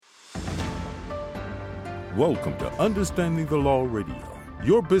Welcome to Understanding the Law Radio,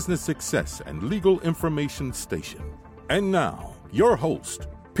 your business success and legal information station. And now, your host,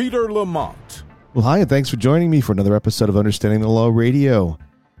 Peter Lamont. Well, hi, and thanks for joining me for another episode of Understanding the Law Radio.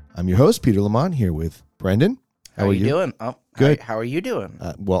 I'm your host, Peter Lamont, here with Brendan. How are you doing? Oh, good. How are you doing?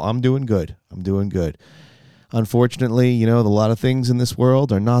 Well, I'm doing good. Unfortunately, a lot of things in this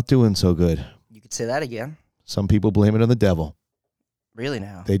world are not doing so good. You could say that again. Some people blame it on the devil. Really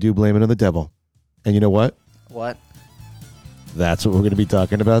now? They do blame it on the devil. And you know what? What? That's what we're going to be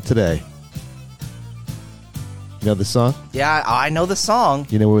talking about today. You know the song? Yeah, I know the song.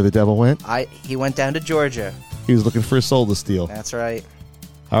 You know where the devil went? He went down to Georgia. He was looking for a soul to steal. That's right.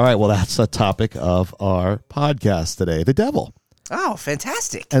 All right, well, that's the topic of our podcast today, the devil. Oh,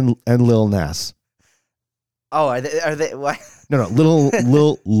 fantastic. And Lil Nas. Oh, are they what? No, Lil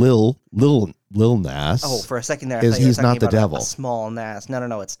Nas. Oh, for a second there, I is thought you were he's talking not the about devil. A small Nas.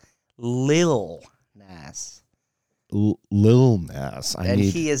 No, it's Lil Nas. Lil Nas.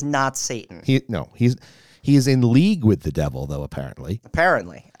 He is not Satan. He is in league with the devil, though. Apparently.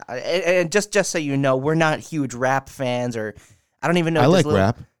 And just so you know, we're not huge rap fans, or I don't even know. I like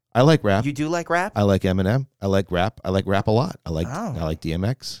rap. You do like rap? I like Eminem. I like rap. I like rap a lot. I like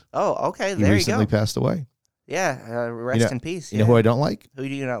DMX. Oh, okay. He recently passed away. Yeah. Rest in peace. You know who I don't like? Who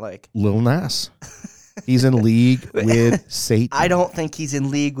do you not like? Lil Nas. He's in league with Satan. I don't think he's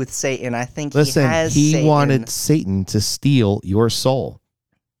in league with Satan. I think he wanted Satan to steal your soul.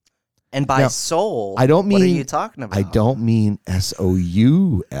 And by soul, I don't mean, what are you talking about? I don't mean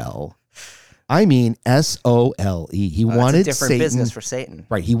SOUL. I mean SOLE. He wanted that's a different Satan. Business for Satan.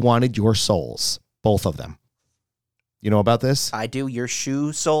 Right. He wanted your souls. Both of them. You know about this? I do. Your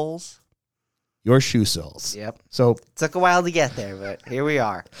shoe soles? Your shoe souls. Yep. So took a while to get there, but here we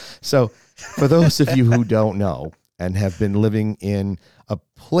are. So for those of you who don't know and have been living in a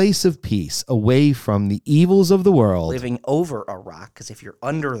place of peace away from the evils of the world. Living over a rock, because if you're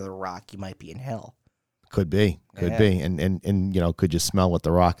under the rock, you might be in hell. Could be. And could you smell what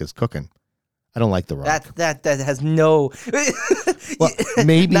the rock is cooking? I don't like the rock. That has no. Well,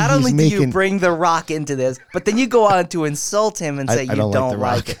 maybe not only do you making... bring the rock into this, but then you go on to insult him and say you don't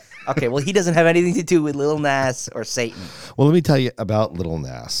like it. Okay, well, he doesn't have anything to do with Lil Nas or Satan. Well, let me tell you about Lil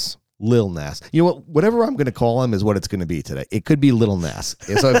Nas. Lil Nas. You know what? Whatever I'm going to call him is what it's going to be today. It could be Lil Nas.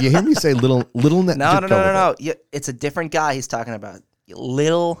 So if you hear me say Lil Nas, no. It's a different guy he's talking about.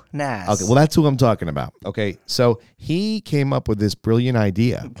 Lil Nas. Okay, well, that's who I'm talking about. Okay, so he came up with this brilliant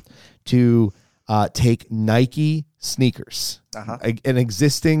idea to take Nike sneakers, an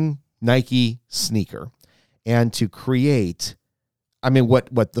existing Nike sneaker, and to create,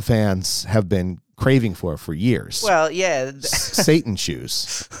 what the fans have been craving for years. Well, yeah. Satan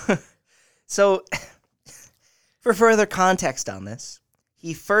shoes. So, for further context on this,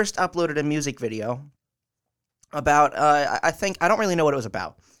 he first uploaded a music video about, I don't really know what it was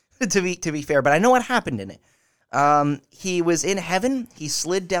about, to be fair, but I know what happened in it. He was in heaven, he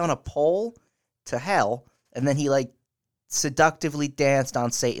slid down a pole to hell, and then he, seductively danced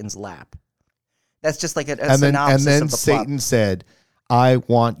on Satan's lap. That's just like a synopsis and then of the Satan plot. said, I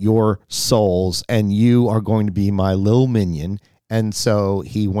want your souls, and you are going to be my little minion. And so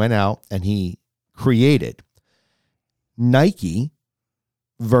he went out and he created Nike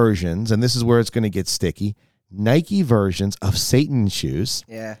versions, and this is where it's going to get sticky, Nike versions of Satan shoes.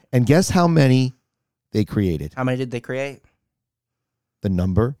 Yeah. And guess how many they created? How many did they create? The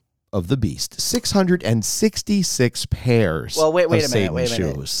number of the beast. 666 pairs Well, wait a minute.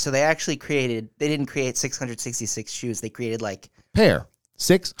 shoes. So they didn't create 666 shoes. They created pair.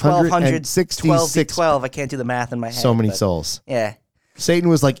 666. 12. I can't do the math in my head. So many souls. Yeah. Satan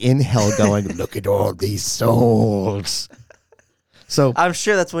was in hell going, look at all these souls. So I'm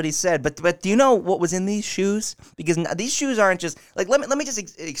sure that's what he said. But do you know what was in these shoes? Because these shoes aren't just let me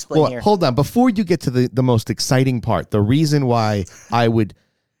just explain here. Hold on. Before you get to the most exciting part, the reason why I would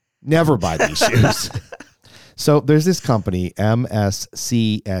never buy these shoes. So there's this company,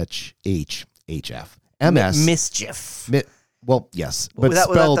 MSCHF. MS. Mischief. Well, yes, but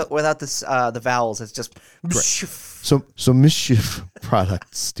without the vowels, it's just. So Mischief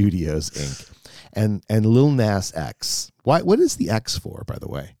Product Studios Inc. and Lil Nas X. What is the X for, by the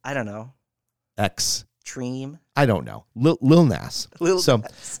way? I don't know. X. Treem. I don't know. Lil Nas.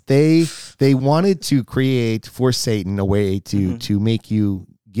 Nas. They wanted to create for Satan a way to make you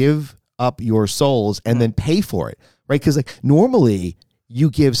give up your souls and then pay for it, right? Because normally you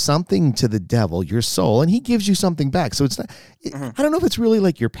give something to the devil, your soul, and he gives you something back. So it's not, I don't know if it's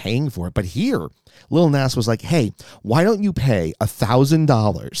really you're paying for it, but here Lil Nas was like, hey, why don't you pay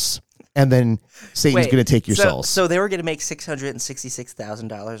 $1,000 and then Satan's Wait, going to take your so, souls. So they were going to make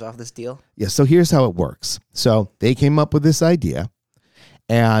 $666,000 off this deal? Yeah, so here's how it works. So they came up with this idea,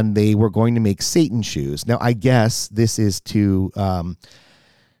 and they were going to make Satan shoes. Now, I guess this is to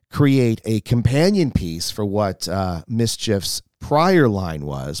create a companion piece for what Mischief's prior line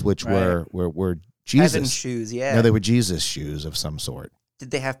was, which Right. were Jesus. Heaven shoes, yeah. No, they were Jesus shoes of some sort. Did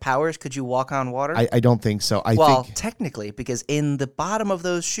they have powers? Could you walk on water? I don't think so. I well, think technically, because in the bottom of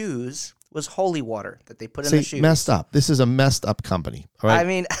those shoes was holy water that they put in the shoes. messed up. This is a messed up company. All right. I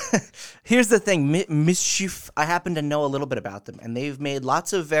mean, here's the thing. Mischief, I happen to know a little bit about them, and they've made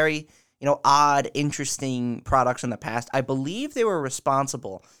lots of very, odd, interesting products in the past. I believe they were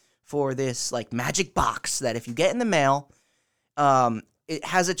responsible for this, like, magic box that if you get in the mail, it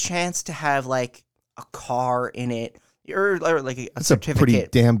has a chance to have, like, a car in it. Or like a That's certificate. a pretty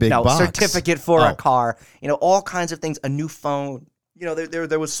damn big box. Certificate for Oh. a car. All kinds of things. A new phone.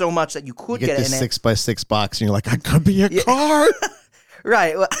 There was so much that you could you get get this in it. 6x6 box, and you're like, I could be a car.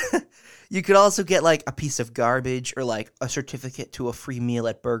 Right. Well, you could also get like a piece of garbage or like a certificate to a free meal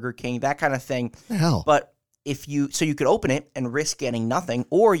at Burger King, that kind of thing. The hell. But you could open it and risk getting nothing,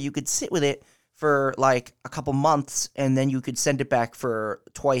 or you could sit with it for like a couple months and then you could send it back for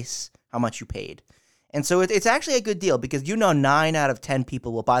twice how much you paid. And so it's actually a good deal because 9 out of 10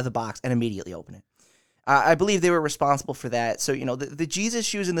 people will buy the box and immediately open it. I believe they were responsible for that. So, the Jesus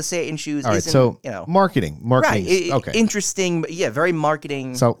shoes and the Satan shoes All right, isn't, so marketing. right. Okay. Interesting, but yeah, very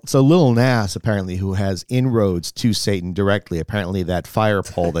marketing. So Lil Nas, apparently, who has inroads to Satan directly, apparently that fire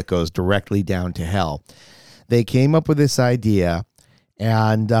pole that goes directly down to hell, they came up with this idea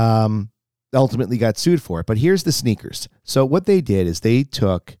and ultimately got sued for it. But here's the sneakers. So what they did is they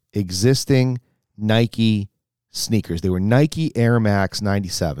took existing Nike sneakers. They were Nike Air Max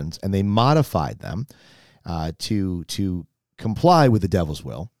 97s, and they modified them to comply with the devil's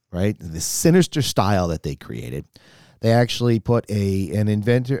will, right? The sinister style that they created. They actually put an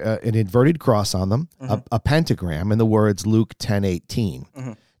inverted cross on them, a pentagram, and the words Luke 10:18.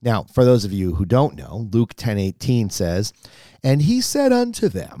 Mm-hmm. Now, for those of you who don't know, Luke 10:18 says, "And he said unto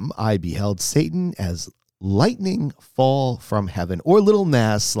them, I beheld Satan as lightning fall from heaven," or Little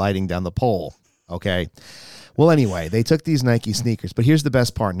Nas sliding down the pole. Okay. Well, anyway, they took these Nike sneakers, but here's the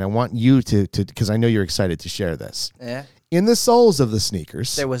best part, and I want you to because I know you're excited to share this. Yeah. In the soles of the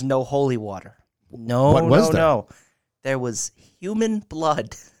sneakers, There was no holy water. No, What was there? no. There was human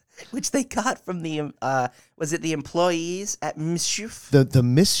blood, which they got from the was it the employees at Mischief? the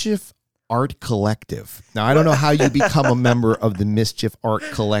Mischief Art Collective. Now, I don't know how you become a member of the Mischief Art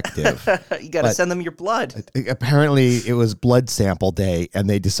Collective. You got to But- send them your blood. Apparently, it was blood sample day, and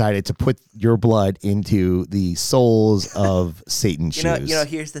they decided to put your blood into the soles of Satan's shoes.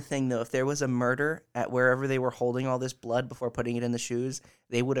 Here's the thing though. If there was a murder at wherever they were holding all this blood before putting it in the shoes,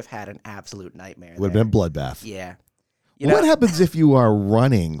 they would have had an absolute nightmare. It would have been a bloodbath. Yeah. What happens if you are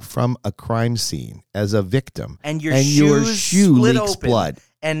running from a crime scene as a victim And your your shoes shoe split leaks open. blood?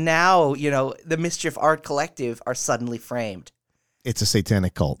 And now, the Mischief Art Collective are suddenly framed. It's a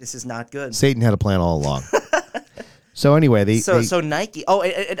satanic cult. This is not good. Satan had a plan all along. So anyway, So Nike. Oh,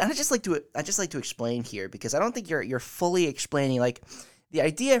 and I just like to explain here because I don't think you're fully explaining. Like the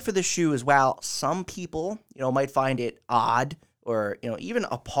idea for the shoe is, while some people might find it odd or even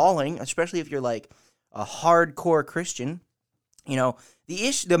appalling, especially if you're like a hardcore Christian.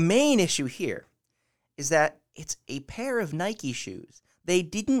 The main issue here is that it's a pair of Nike shoes. They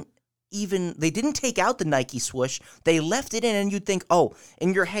didn't take out the Nike swoosh. They left it in, and you'd think, oh,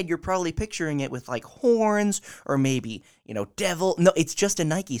 in your head, you're probably picturing it with like horns or maybe, devil. No, it's just a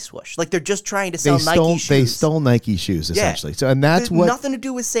Nike swoosh. Like they're just trying to sell Nike shoes. They stole Nike shoes essentially. So, and that's There's what. nothing to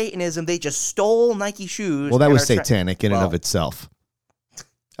do with Satanism. They just stole Nike shoes. Well, that and was are satanic in and Well- of itself.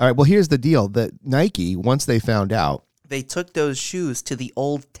 All right. Well, here's the deal: that Nike, once they found out, They took those shoes to the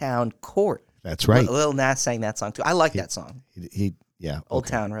Old Town Court. that's right. Lil Nas sang that song too. I like that song. Yeah. Old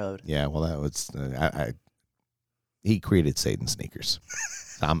okay. Town Road. Yeah. Well, that was he created Satan sneakers.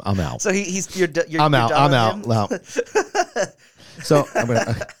 I'm out. So he's you're I'm out. done I'm with out. him? Well, so I'm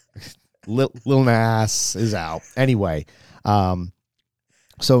gonna Lil Nas is out anyway.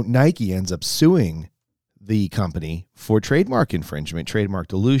 So Nike ends up suing the company for trademark infringement, trademark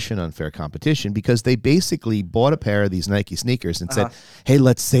dilution, unfair competition, because they basically bought a pair of these Nike sneakers and said, hey,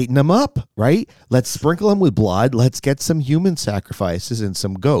 let's Satan them up, right? Let's sprinkle them with blood. Let's get some human sacrifices and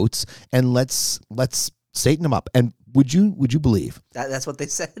some goats, and let's Satan them up. And would you believe That's what they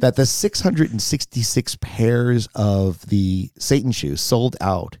said. that the 666 pairs of the Satan shoes sold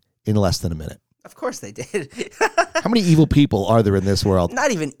out in less than a minute? Of course they did. How many evil people are there in this world?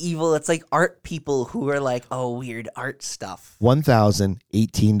 Not even evil. It's like art people who are like, oh, weird art stuff.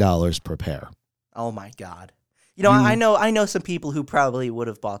 $1,018 per pair. Oh my God. You know, I know some people who probably would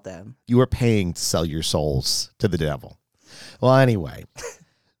have bought them. You are paying to sell your souls to the devil. Well, anyway,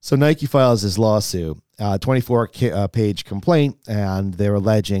 so Nike files this lawsuit, 24-page complaint, and they're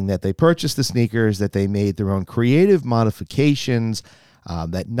alleging that they purchased the sneakers, that they made their own creative modifications,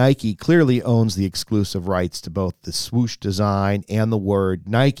 that Nike clearly owns the exclusive rights to both the swoosh design and the word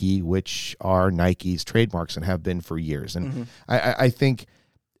Nike, which are Nike's trademarks and have been for years. And I think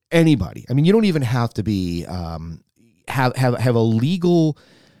anybody, I mean, you don't even have to be have a legal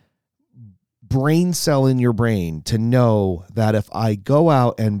brain cell in your brain to know that if I go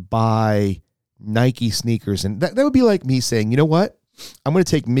out and buy Nike sneakers, and that would be like me saying, you know what, I'm going to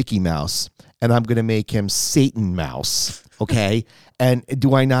take Mickey Mouse and I'm going to make him Satan Mouse. Okay. And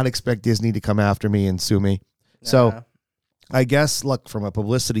do I not expect Disney to come after me and sue me? So I guess, look, from a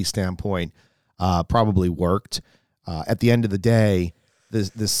publicity standpoint, probably worked. At the end of the day,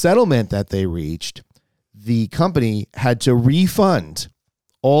 the settlement that they reached, the company had to refund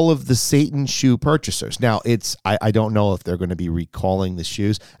all of the Satan shoe purchasers. Now, I don't know if they're going to be recalling the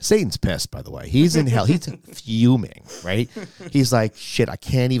shoes. Satan's pissed, by the way. He's in hell. He's fuming, right? He's like, shit, I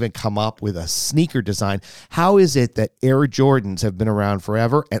can't even come up with a sneaker design. How is it that Air Jordans have been around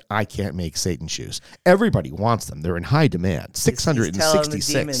forever and I can't make Satan shoes? Everybody wants them. They're in high demand. 666. He's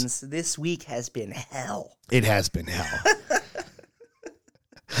telling the demons, this week has been hell. It has been hell.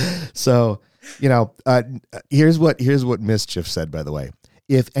 So, you know, here's what Mischief said, by the way.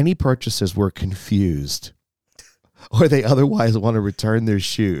 If any purchasers were confused or they otherwise want to return their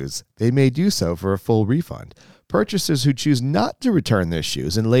shoes, they may do so for a full refund. Purchasers who choose not to return their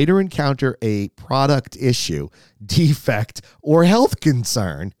shoes and later encounter a product issue, defect, or health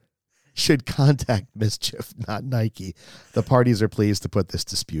concern should contact Mischief, not Nike. The parties are pleased to put this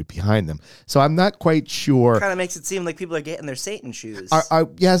dispute behind them. So I'm not quite sure. Kind of makes it seem like people are getting their Satan shoes.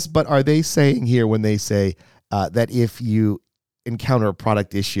 Yes, but are they saying here when they say that if you encounter a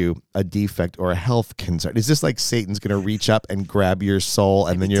product issue, a defect, or a health concern, is this like Satan's going to reach up and grab your soul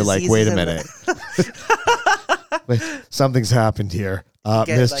and then you're like, wait a minute. Wait, something's happened here.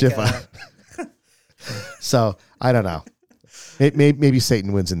 Mischief. Like so I don't know. Maybe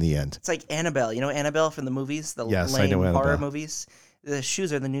Satan wins in the end. It's like Annabelle. You know Annabelle from the movies? The lame horror movies? The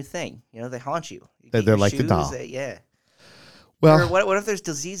shoes are the new thing. You know, they haunt you. They're like shoes, the doll. Yeah. Well, or what if there's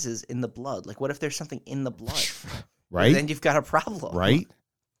diseases in the blood? Like, what if there's something in the blood? Right? And then you've got a problem. Right?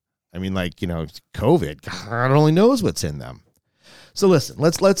 I mean, like, you know, COVID, God only knows what's in them. So listen,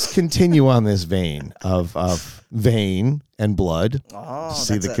 let's continue on this vein of vein and blood. Oh,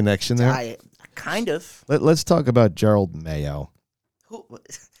 see the connection there? Kind of. Let's talk about Gerald Mayo. Who?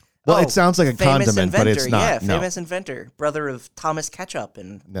 Well, it sounds like a condiment, inventor, but it's not. Yeah, famous inventor, brother of Thomas Ketchup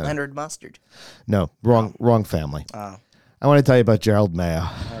and Leonard Mustard. No, wrong family. Oh. I want to tell you about Gerald Mayo.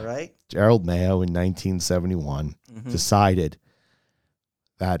 All right. Gerald Mayo in 1971 decided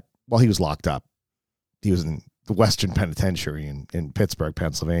that while he was locked up, he was in the Western Penitentiary in Pittsburgh,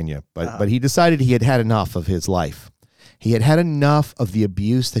 Pennsylvania, but he decided he had had enough of his life. He had had enough of the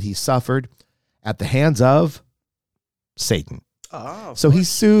abuse that he suffered at the hands of Satan. Oh, so he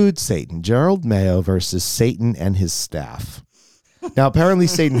sued Satan, Gerald Mayo versus Satan and his staff. Now, apparently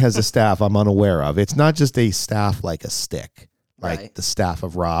Satan has a staff I'm unaware of. It's not just a staff like a stick, like the staff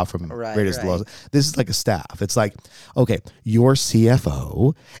of Ra from Raiders of the Lost. This is like a staff. It's like, okay, you're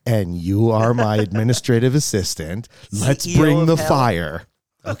CFO and you are my administrative assistant. Let's bring the fire.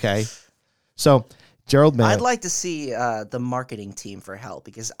 Okay. So Gerald Mayo. I'd like to see the marketing team for Hell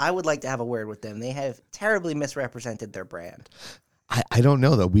because I would like to have a word with them. They have terribly misrepresented their brand. I don't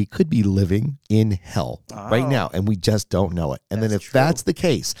know, though. We could be living in hell right now, and we just don't know it. And then if that's the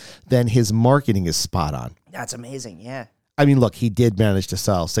case, then his marketing is spot on. That's amazing, yeah. I mean, look, he did manage to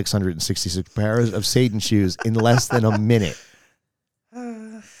sell 666 pairs of Satan shoes in less than a minute.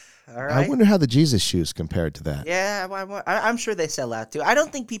 All right. I wonder how the Jesus shoes compared to that. Yeah, I'm sure they sell out, too. I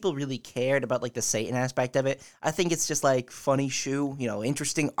don't think people really cared about, like, the Satan aspect of it. I think it's just, like, funny shoe, you know,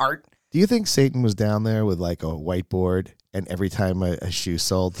 interesting art. Do you think Satan was down there with, like, a whiteboard, and every time a shoe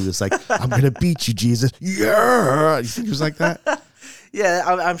sold, he was like, I'm going to beat you, Jesus. Yeah. You think he was like that? Yeah,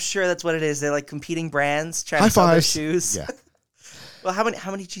 I'm sure that's what it is. They're like competing brands trying to sell their shoes. Yeah. Well, how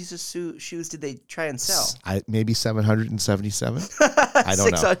many Jesus shoes did they try and sell? Maybe 777. I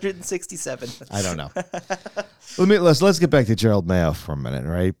don't know. 667. I don't know. Let's get back to Gerald Mayo for a minute,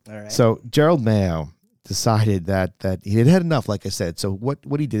 right? All right. So Gerald Mayo decided that he had had enough, like I said. So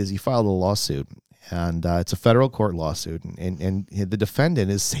what he did is he filed a lawsuit And it's a federal court lawsuit, and the defendant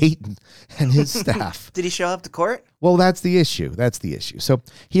is Satan and his staff. Did he show up to court? Well, that's the issue. So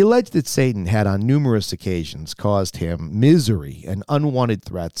he alleged that Satan had on numerous occasions caused him misery and unwanted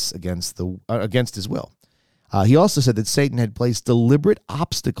threats against his will. He also said that Satan had placed deliberate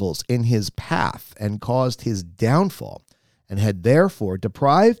obstacles in his path and caused his downfall, and had therefore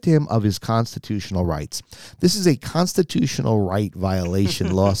deprived him of his constitutional rights. This is a constitutional right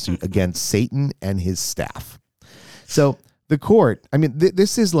violation lawsuit against Satan and his staff. So the court, I mean,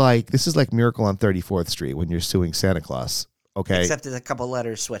 this is like Miracle on 34th Street when you're suing Santa Claus. Okay. Except there's a couple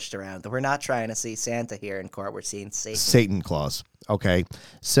letters switched around. We're not trying to see Santa here in court. We're seeing Satan. Satan Claus. Okay.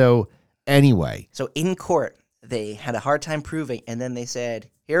 So anyway. So in court, they had a hard time proving, and then they said,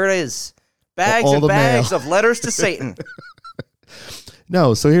 here it is. Bags All and the bags mail. of letters to Satan.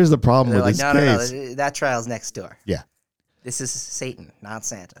 No, so here's the problem with They're like, this case. no, that trial's next door. Yeah. This is Satan, not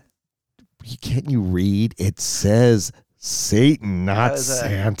Santa. Can't you read? It says Satan, not was,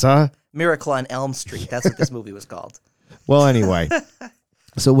 Santa. Miracle on Elm Street. That's what this movie was called. Well, anyway.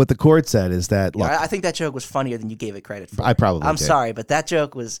 So what the court said is that, look, I think that joke was funnier than you gave it credit for. I probably I'm did. sorry, but that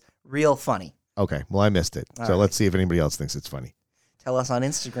joke was real funny. Okay, well, I missed it. All So right. let's see if anybody else thinks it's funny. Tell us on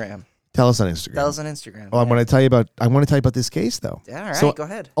Instagram. Tell us on Instagram. Tell us on Instagram. Oh, I want to tell you about this case, though. Yeah, all right, So go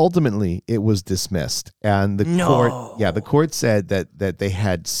ahead. ultimately, it was dismissed, and the No. court said that they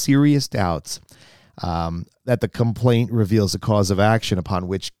had serious doubts that the complaint reveals a cause of action upon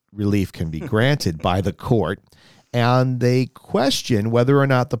which relief can be granted by the court, and they question whether or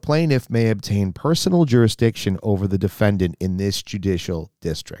not the plaintiff may obtain personal jurisdiction over the defendant in this judicial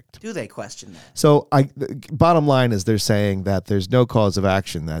district. Do they question that? So, the bottom line is they're saying that there's no cause of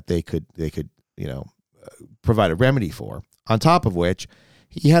action that they could provide a remedy for. On top of which,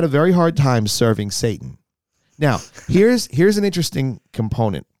 he had a very hard time serving Satan. Now, here's an interesting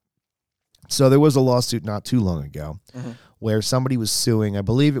component. So there was a lawsuit not too long ago where somebody was suing, I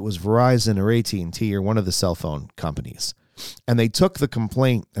believe it was Verizon or AT&T or one of the cell phone companies. And they took the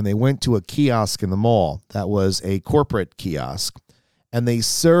complaint and they went to a kiosk in the mall that was a corporate kiosk, and they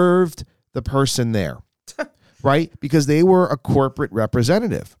served the person there, right? Because they were a corporate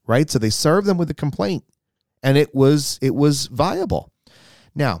representative, right? So they served them with a complaint, and it was viable.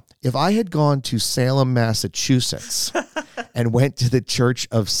 Now, if I had gone to Salem, Massachusetts and went to the Church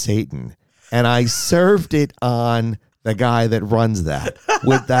of Satan and I served it on the guy that runs that,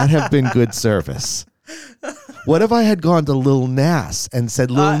 would that have been good service? What if I had gone to Lil Nas and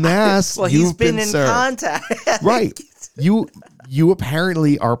said, Lil Nas, well, you've he's been in served. contact. Right. You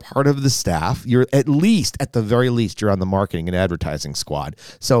apparently are part of the staff. You're at the very least, you're on the marketing and advertising squad.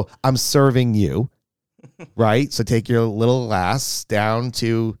 So I'm serving you, right? So take your little ass down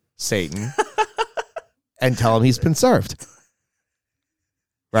to Satan and tell him he's been served.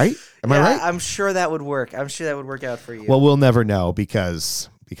 Right? Am I right? I'm sure that would work. I'm sure that would work out for you. Well, we'll never know because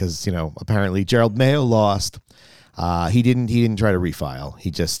apparently Gerald Mayo lost. He didn't try to refile.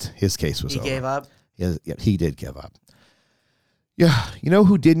 His case was over. He gave up? Yeah, he did give up. Yeah, you know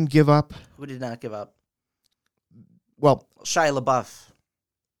who didn't give up? Who did not give up? Well, Shia LaBeouf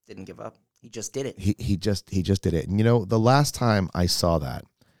didn't give up. He just did it. he just did it. And the last time I saw that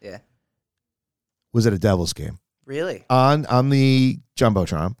Yeah. was at a Devils game Really? on the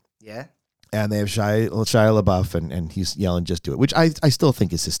Jumbotron. Yeah. And they have Shia LaBeouf, and he's yelling, "Just do it," which I still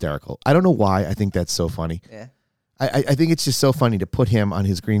think is hysterical. I don't know why I think that's so funny. Yeah. I think it's just so funny to put him on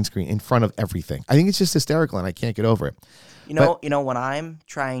his green screen in front of everything. I think it's just hysterical, and I can't get over it. You know, when I'm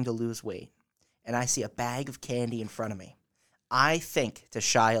trying to lose weight and I see a bag of candy in front of me, I think to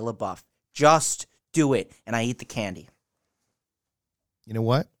Shia LaBeouf, just do it, and I eat the candy. You know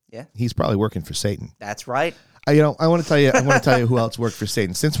what? Yeah. He's probably working for Satan. That's right. I want to tell you who else worked for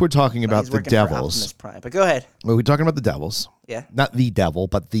Satan. Since we're talking about He's the working for Devils, Optimus Prime. But go ahead. well, we're talking about the Devils. Yeah. Not the Devil,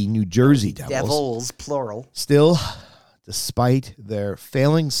 but the New Jersey Devils. Devils, plural. Still, despite their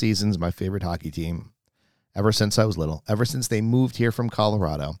failing seasons, my favorite hockey team ever since I was little, ever since they moved here from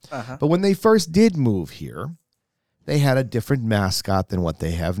Colorado. Uh-huh. But when they first did move here, they had a different mascot than what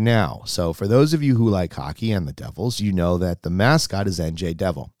they have now. So for those of you who like hockey and the Devils, you know that the mascot is NJ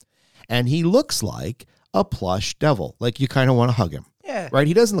Devil. And he looks like a plush devil. Like you kind of want to hug him. Yeah. Right?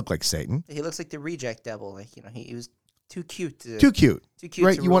 He doesn't look like Satan. He looks like the reject devil. Like, he was too cute. Too cute. Too cute.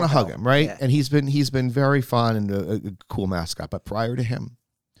 Right? to You want to rule hug hell. him, right? Yeah. And he's been very fun and a cool mascot. But prior to him,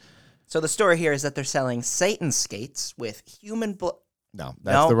 So the story here is that they're selling Satan skates with human blood. no,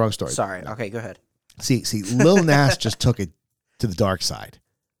 that's the wrong story. Sorry. Okay, go ahead. See, Lil Nas just took it to the dark side,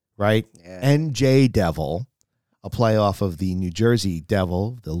 right? Yeah. NJ Devil, a play off of the New Jersey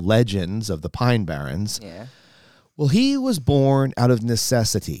Devil, the legends of the Pine Barrens. Yeah. Well, he was born out of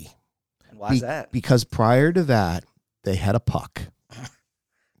necessity. Why's that? Because prior to that, they had a puck.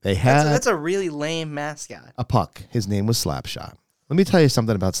 They had that's a really lame mascot. a puck. His name was Slapshot. Let me tell you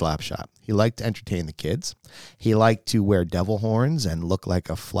something about Slapshot. He liked to entertain the kids. He liked to wear devil horns and look like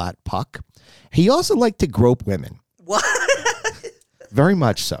a flat puck. He also liked to grope women. What? Very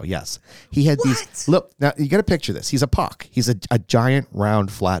much so, yes. He had these. Look, now you got to picture this. He's a puck. He's a giant, round,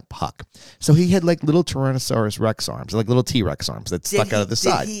 flat puck. So he had like little Tyrannosaurus Rex arms, like little T-Rex arms that stuck out of the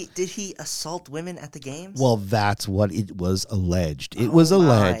side. Did he assault women at the games? Well, that's what it was alleged. It was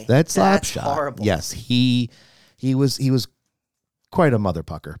alleged that Slapshot. Horrible. Yes, he was quite a mother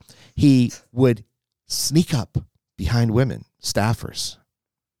pucker. He would sneak up behind women, staffers,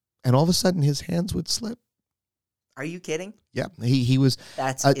 and all of a sudden his hands would slip. Are you kidding? Yeah, he was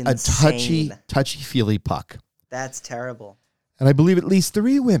That's a insane. touchy-feely puck. That's terrible. And I believe at least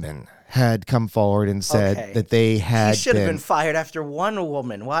 3 women had come forward and said Okay. that they had He should have been fired after one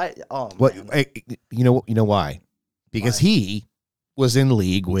woman. Why? Oh, What? man. You know why? Because he was in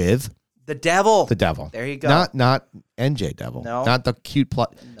league with The devil. the devil. There you go. Not NJ Devil. No. Not the cute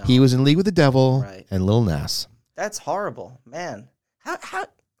plot. No. He was in league with the devil Right. and Lil Nas. That's horrible, man. How?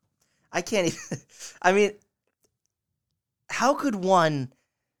 I can't even. I mean, how could one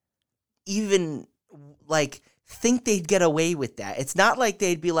even like think they'd get away with that? It's not like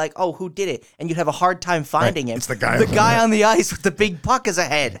they'd be like, "Oh, who did it?" and you'd have a hard time finding him. It's the guy. The guy on the ice with the big puck as a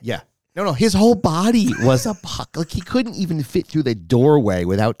head. Yeah. No. His whole body was a puck. Like he couldn't even fit through the doorway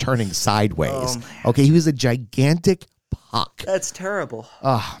without turning sideways. Oh, man. Okay, he was a gigantic puck. That's terrible.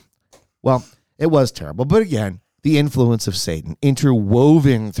 Well, it was terrible. But again, the influence of Satan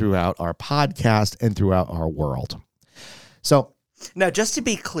interwoven throughout our podcast and throughout our world. So, Now, just to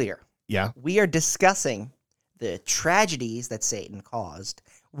be clear, yeah. we are discussing the tragedies that Satan caused.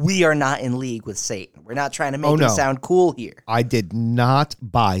 We are not in league with Satan. We're not trying to make him sound cool here. I did not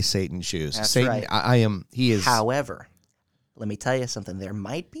buy Satan's shoes. That's Satan, right. he is. However, let me tell you something. There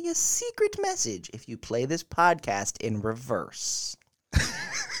might be a secret message if you play this podcast in reverse.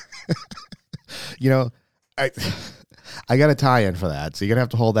 I got a tie-in for that, so you're going to have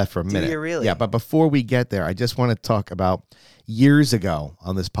to hold that for a minute. Do you really? Yeah, but before we get there, I just want to talk about years ago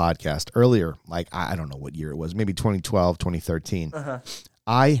on this podcast, earlier, like, I don't know what year it was, maybe 2012, 2013.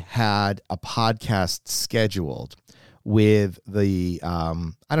 I had a podcast scheduled with the,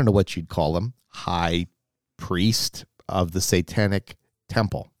 I don't know what you'd call him, high priest of the Satanic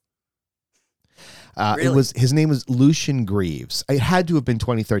Temple. Really? His name was Lucian Greaves. It had to have been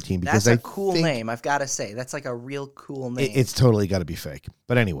 2013 because That's a cool name, I've got to say. That's like a real cool name. It's totally got to be fake.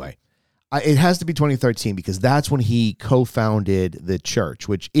 But anyway, it has to be 2013 because that's when he co-founded the church,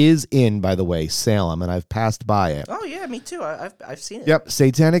 which is in, by the way, Salem, and I've passed by it. Oh, yeah, me too. I've seen it. Yep,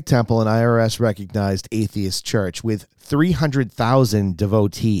 Satanic Temple, an IRS-recognized atheist church with 300,000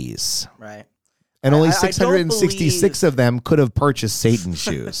 devotees. Right. And only I don't 666 of them could have purchased Satan's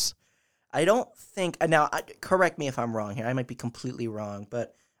shoes. I don't think now. Correct me if I'm wrong here. I might be completely wrong,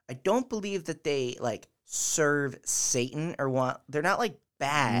 but I don't believe that they like serve Satan or want. They're not like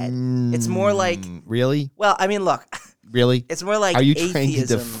bad. It's more like really. Well, I mean, look. Really, it's more like. Are you atheism. trying to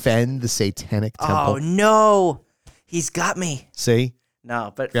defend the Satanic Temple? Oh no, he's got me. See,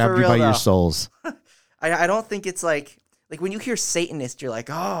 no, but grabbed for you real by though, your souls. I don't think it's like when you hear Satanist, you're like,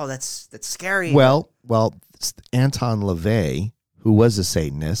 oh, that's scary. Well, Anton LaVey, who was a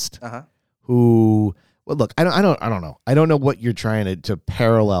Satanist. Who? Well, look, I don't know. I don't know what you're trying to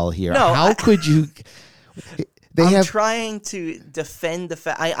parallel here. No, how could you? I'm trying to defend the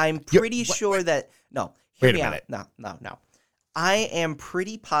fact. I'm pretty sure that no. Wait a minute. No. I am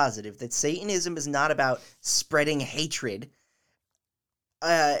pretty positive that Satanism is not about spreading hatred.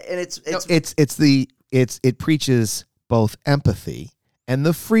 And it preaches both empathy and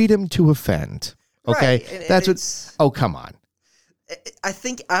the freedom to offend. Okay, right. That's what. Oh, come on. I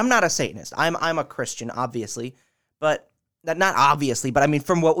think I'm not a Satanist. I'm a Christian, obviously, but not obviously, but I mean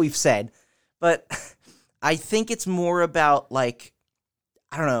from what we've said. But I think it's more about like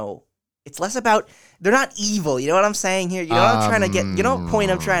I don't know. It's less about they're not evil. You know what I'm saying here? You know what I'm trying to get. You know what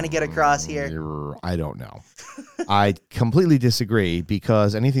point I'm trying to get across here? I don't know. I completely disagree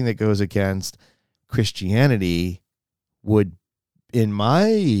because anything that goes against Christianity would, in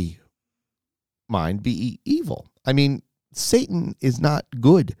my mind, be evil. I mean. Satan is not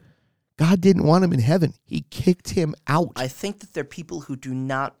good. God didn't want him in heaven. He kicked him out. I think that there are people who do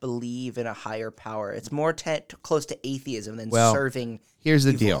not believe in a higher power. It's more close to atheism than serving Here's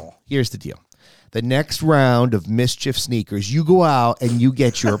the evil. deal. The next round of Mischief Sneakers, you go out and you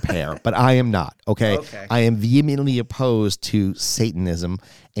get your pair, but I am not, okay? I am vehemently opposed to Satanism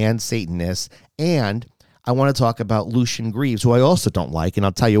and Satanists, and I want to talk about Lucien Greaves, who I also don't like, and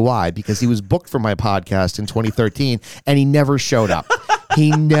I'll tell you why, because he was booked for my podcast in 2013, and he never showed up.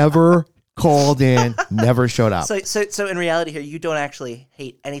 He never called in, never showed up. So in reality here, you don't actually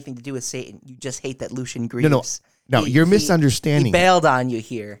hate anything to do with Satan. You just hate that Lucien Greaves. No, you're misunderstanding. He bailed on you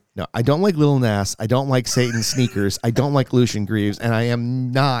here. No, I don't like Lil Nas. I don't like Satan's sneakers. I don't like Lucien Greaves, and I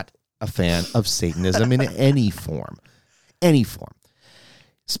am not a fan of Satanism in any form. Any form.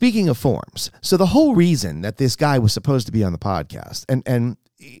 Speaking of forms, so the whole reason that this guy was supposed to be on the podcast, and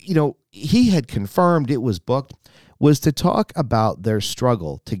you know, he had confirmed it was booked, was to talk about their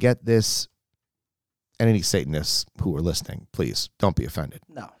struggle to get this, and any Satanists who are listening, please don't be offended.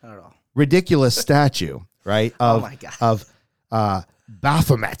 No, not at all. Ridiculous statue, right? Of, oh my God. Of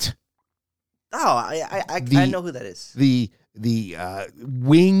Baphomet. Oh, I know who that is. The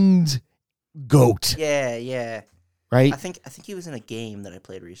winged goat. Yeah. Right? I think he was in a game that I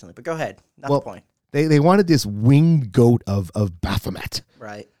played recently, but go ahead. Not the point. They wanted this winged goat of Baphomet.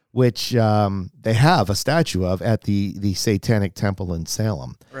 Right. Which they have a statue of at the Satanic Temple in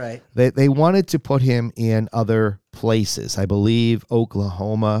Salem. Right. They wanted to put him in other places. I believe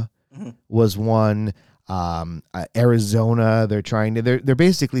Oklahoma was one. Arizona. They're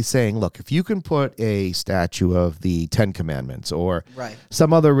basically saying, look, if you can put a statue of the Ten Commandments or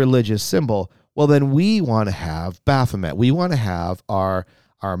some other religious symbol, well, then we want to have Baphomet. We want to have our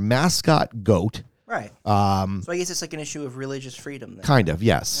mascot goat. Right. So I guess it's like an issue of religious freedom then. Kind of,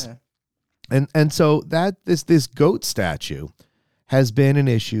 yes. Yeah. And so that this goat statue has been an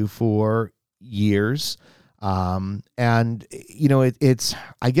issue for years. And you know, it's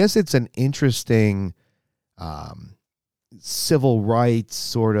I guess it's an interesting civil rights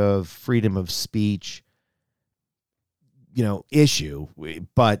sort of freedom of speech, you know, issue.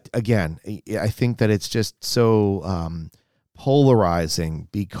 But again, I think that it's just so polarizing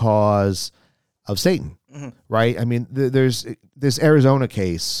because of Satan, right? I mean, there's this Arizona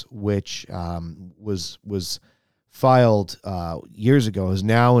case, which was filed years ago, is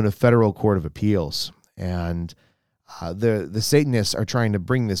now in a federal court of appeals. And the Satanists are trying to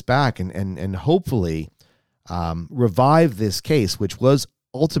bring this back and hopefully revive this case, which was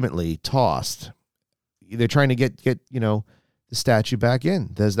ultimately tossed. They're trying to get you know, the statue back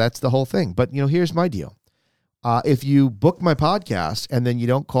in. That's the whole thing. But you know, here's my deal. If you book my podcast and then you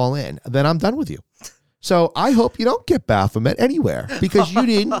don't call in, then I'm done with you. So I hope you don't get Baphomet anywhere because you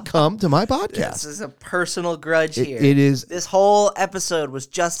didn't come to my podcast. This is a personal grudge here. It is. This whole episode was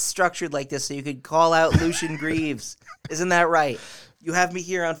just structured like this so you could call out Lucien Greaves. Isn't that right? You have me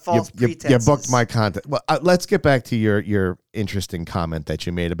here on false pretenses. You booked my content. Well, let's get back to your interesting comment that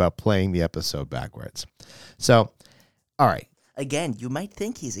you made about playing the episode backwards. So, all right. Again, you might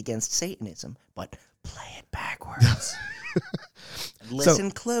think he's against Satanism, but play it backwards.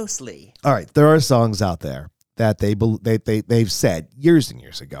 Listen closely. All right, there are songs out there that they've said years and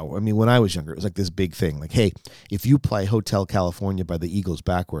years ago. I mean, when I was younger, it was like this big thing. Like, hey, if you play Hotel California by the Eagles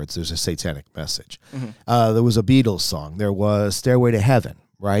backwards, there's a satanic message. There was a Beatles song. There was Stairway to Heaven,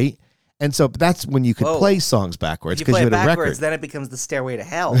 right? And so that's when you could play songs backwards because you had a record. Then it becomes the Stairway to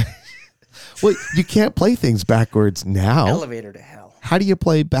Hell. Well, you can't play things backwards now. Elevator to Hell. How do you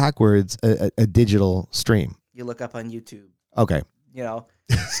play backwards a digital stream? You look up on YouTube. Okay. You know,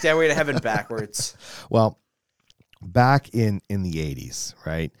 Stairway to Heaven backwards. Well, back in the 80s,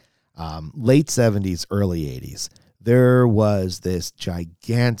 right? Late 70s, early 80s, there was this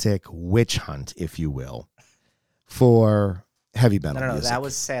gigantic witch hunt, if you will, for heavy metal music. That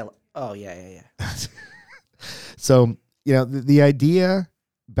was Salem. Oh, yeah. So, you know, the idea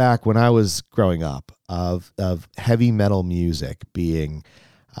back when I was growing up of heavy metal music being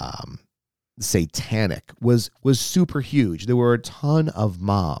satanic was super huge. There were a ton of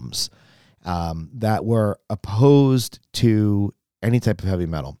moms that were opposed to any type of heavy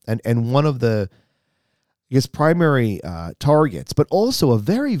metal. And one of the, I guess, primary targets, but also a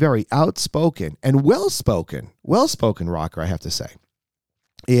very, very outspoken and well-spoken rocker, I have to say,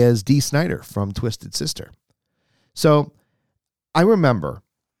 is Dee Snider from Twisted Sister. So I remember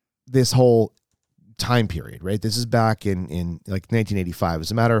this whole time period, right? This is back in like 1985.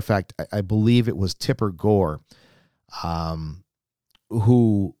 As a matter of fact, I believe it was Tipper Gore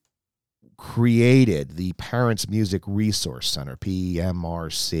who created the Parents Music Resource Center,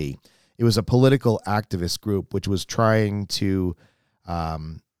 PMRC. It was a political activist group which was trying to,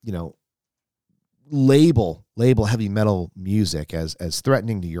 label heavy metal music as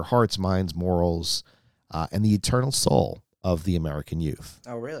threatening to your hearts, minds, morals, and the eternal soul of the American youth.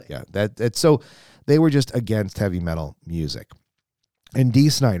 Oh, really? Yeah. That's so they were just against heavy metal music. And Dee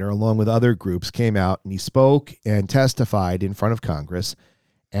Snider, along with other groups, came out and he spoke and testified in front of Congress.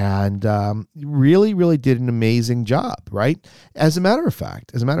 and really, really did an amazing job, right? As a matter of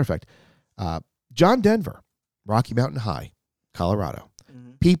fact, John Denver, Rocky Mountain High, Colorado.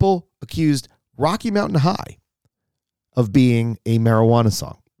 Mhm. People accused Rocky Mountain High of being a marijuana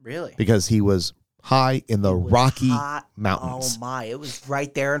song Really? because he was high in the It was Rocky hot. Mountains. Oh my! It was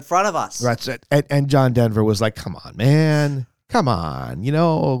right there in front of us. That's it. And John Denver was like, "Come on, man, come on.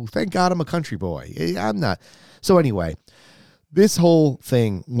 Thank God I'm a country boy. I'm not." So anyway, this whole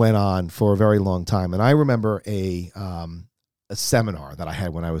thing went on for a very long time, and I remember a seminar that I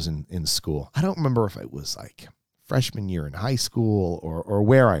had when I was in school. I don't remember if it was like freshman year in high school or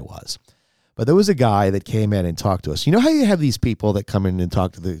where I was. But there was a guy that came in and talked to us. You know how you have these people that come in and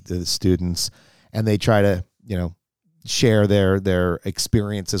talk to the students, and they try to, share their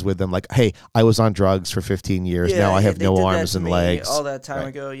experiences with them. Like, hey, I was on drugs for 15 years. Now I have they no did that arms to and me legs. all that time Right.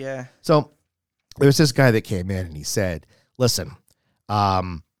 ago. Yeah. So there's this guy that came in and he said, listen,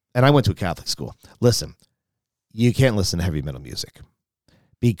 and I went to a Catholic school. Listen, you can't listen to heavy metal music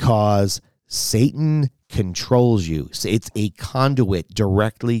because Satan controls you. So it's a conduit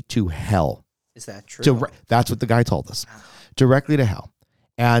directly to hell. Is that true? That's what the guy told us. Directly to hell.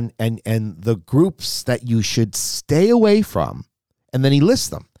 And the groups that you should stay away from, and then he lists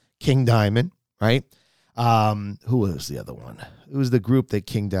them. King Diamond, right? Who was the other one? It was the group that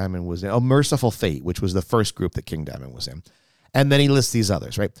King Diamond was in. Oh, Merciful Fate, which was the first group that King Diamond was in. And then he lists these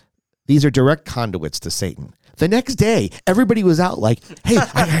others, right? These are direct conduits to Satan. The next day, everybody was out like, hey,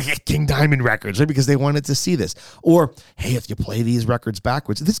 I get King Diamond records, right? Because they wanted to see this. Or, hey, if you play these records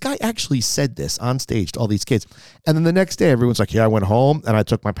backwards. This guy actually said this on stage to all these kids. And then the next day, everyone's like, yeah, I went home and I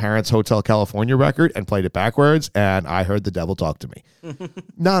took my parents' Hotel California record and played it backwards, and I heard the devil talk to me.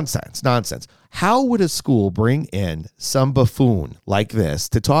 Nonsense. How would a school bring in some buffoon like this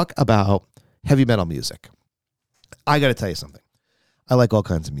to talk about heavy metal music? I got to tell you something. I like all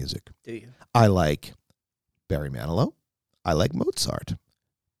kinds of music. Do you? I like Barry Manilow. I like Mozart.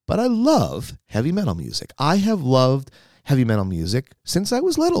 But I love heavy metal music. I have loved heavy metal music since I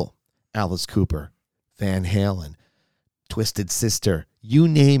was little. Alice Cooper, Van Halen, Twisted Sister, you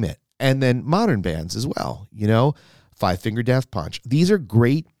name it. And then modern bands as well, Five Finger Death Punch. These are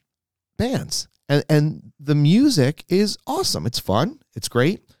great bands. And the music is awesome. It's fun. It's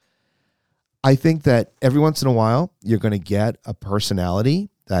great. I think that every once in a while, you're going to get a personality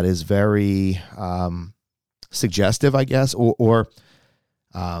that is very suggestive, I guess, or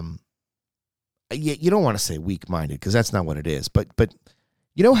you don't want to say weak-minded because that's not what it is. But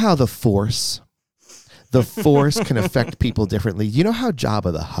you know how the Force can affect people differently. You know how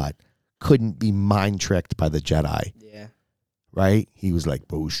Jabba the Hutt couldn't be mind-tricked by the Jedi? Yeah. Right? He was like,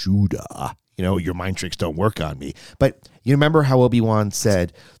 Boshuda, your mind tricks don't work on me. But you remember how Obi-Wan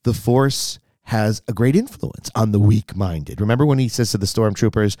said, the Force has a great influence on the weak-minded. Remember when he says to the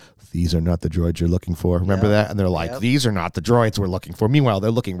stormtroopers, these are not the droids you're looking for? Remember that? And they're like, these are not the droids we're looking for. Meanwhile,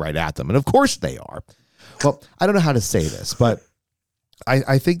 they're looking right at them. And of course they are. Well, I don't know how to say this, but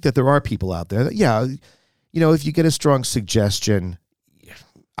I think that there are people out there that, if you get a strong suggestion,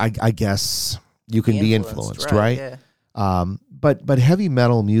 I guess you can be influenced, right? Yeah. But heavy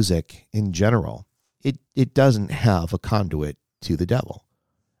metal music in general, it doesn't have a conduit to the devil.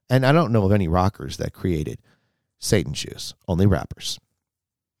 And I don't know of any rockers that created Satan shoes, only rappers.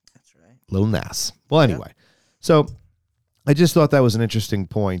 That's right. Lil Nas. Well, anyway, so I just thought that was an interesting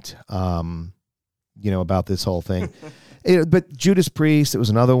point, about this whole thing. But Judas Priest, it was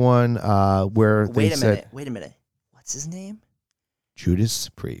another one where Wait a minute. What's his name? Judas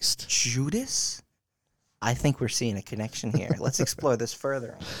Priest. Judas? I think we're seeing a connection here. Let's explore this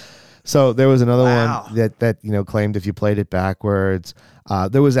further. So there was another Wow. one that claimed if you played it backwards.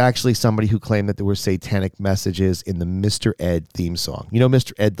 There was actually somebody who claimed that there were satanic messages in the Mr. Ed theme song. You know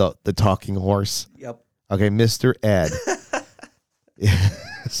Mr. Ed, the talking horse? Yep. Okay, Mr. Ed.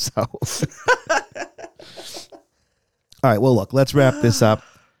 So, all right, well, look, let's wrap this up.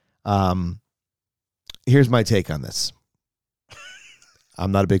 Here's my take on this.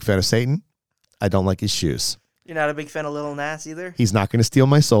 I'm not a big fan of Satan. I don't like his shoes. You're not a big fan of Lil Nas either? He's not going to steal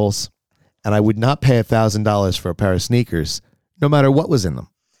my souls, and I would not pay $1,000 for a pair of sneakers, no matter what was in them.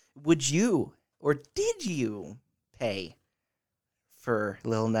 Would you, or did you, pay for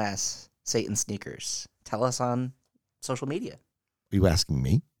Lil Nas Satan sneakers? Tell us on social media. Are you asking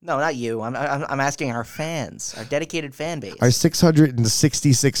me? No, not you. I'm asking our fans, our dedicated fan base. Our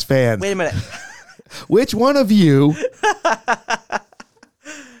 666 fans. Wait a minute. Which one of you,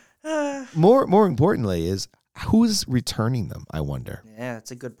 more importantly, is who's returning them, I wonder. Yeah,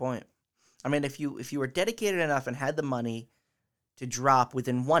 that's a good point. I mean, if you were dedicated enough and had the money to drop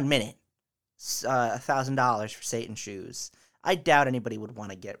within 1 minute $1,000 for Satan shoes, I doubt anybody would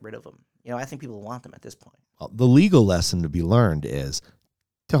want to get rid of them. I think people want them at this point. Well, the legal lesson to be learned is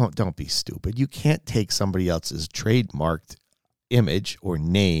don't be stupid. You can't take somebody else's trademarked image or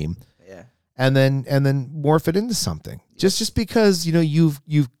name and then morph it into something. Just because,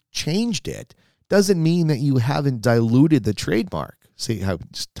 you've changed it doesn't mean that you haven't diluted the trademark. See how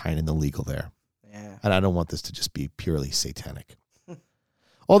just tying in the legal there. Yeah. And I don't want this to just be purely satanic.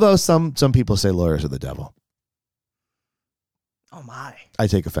 Although some people say lawyers are the devil. Oh my. I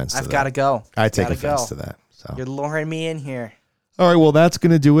take offense to that. I've got to go. I take offense to that. So you're luring me in here. All right, well, that's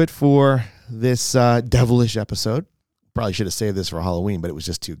going to do it for this devilish episode. Probably should have saved this for Halloween, but it was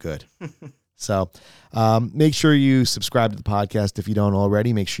just too good. So make sure you subscribe to the podcast if you don't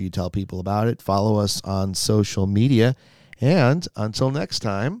already. Make sure you tell people about it. Follow us on social media. And until next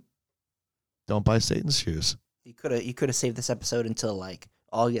time, don't buy Satan's shoes. You could have saved this episode until like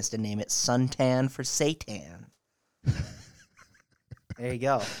August and name it Suntan for Satan. There you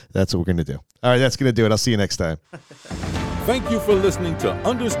go. That's what we're going to do. All right, that's going to do it. I'll see you next time. Thank you for listening to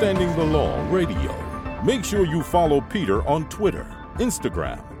Understanding the Law Radio. Make sure you follow Peter on Twitter,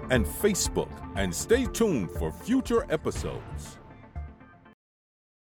 Instagram, and Facebook, and stay tuned for future episodes.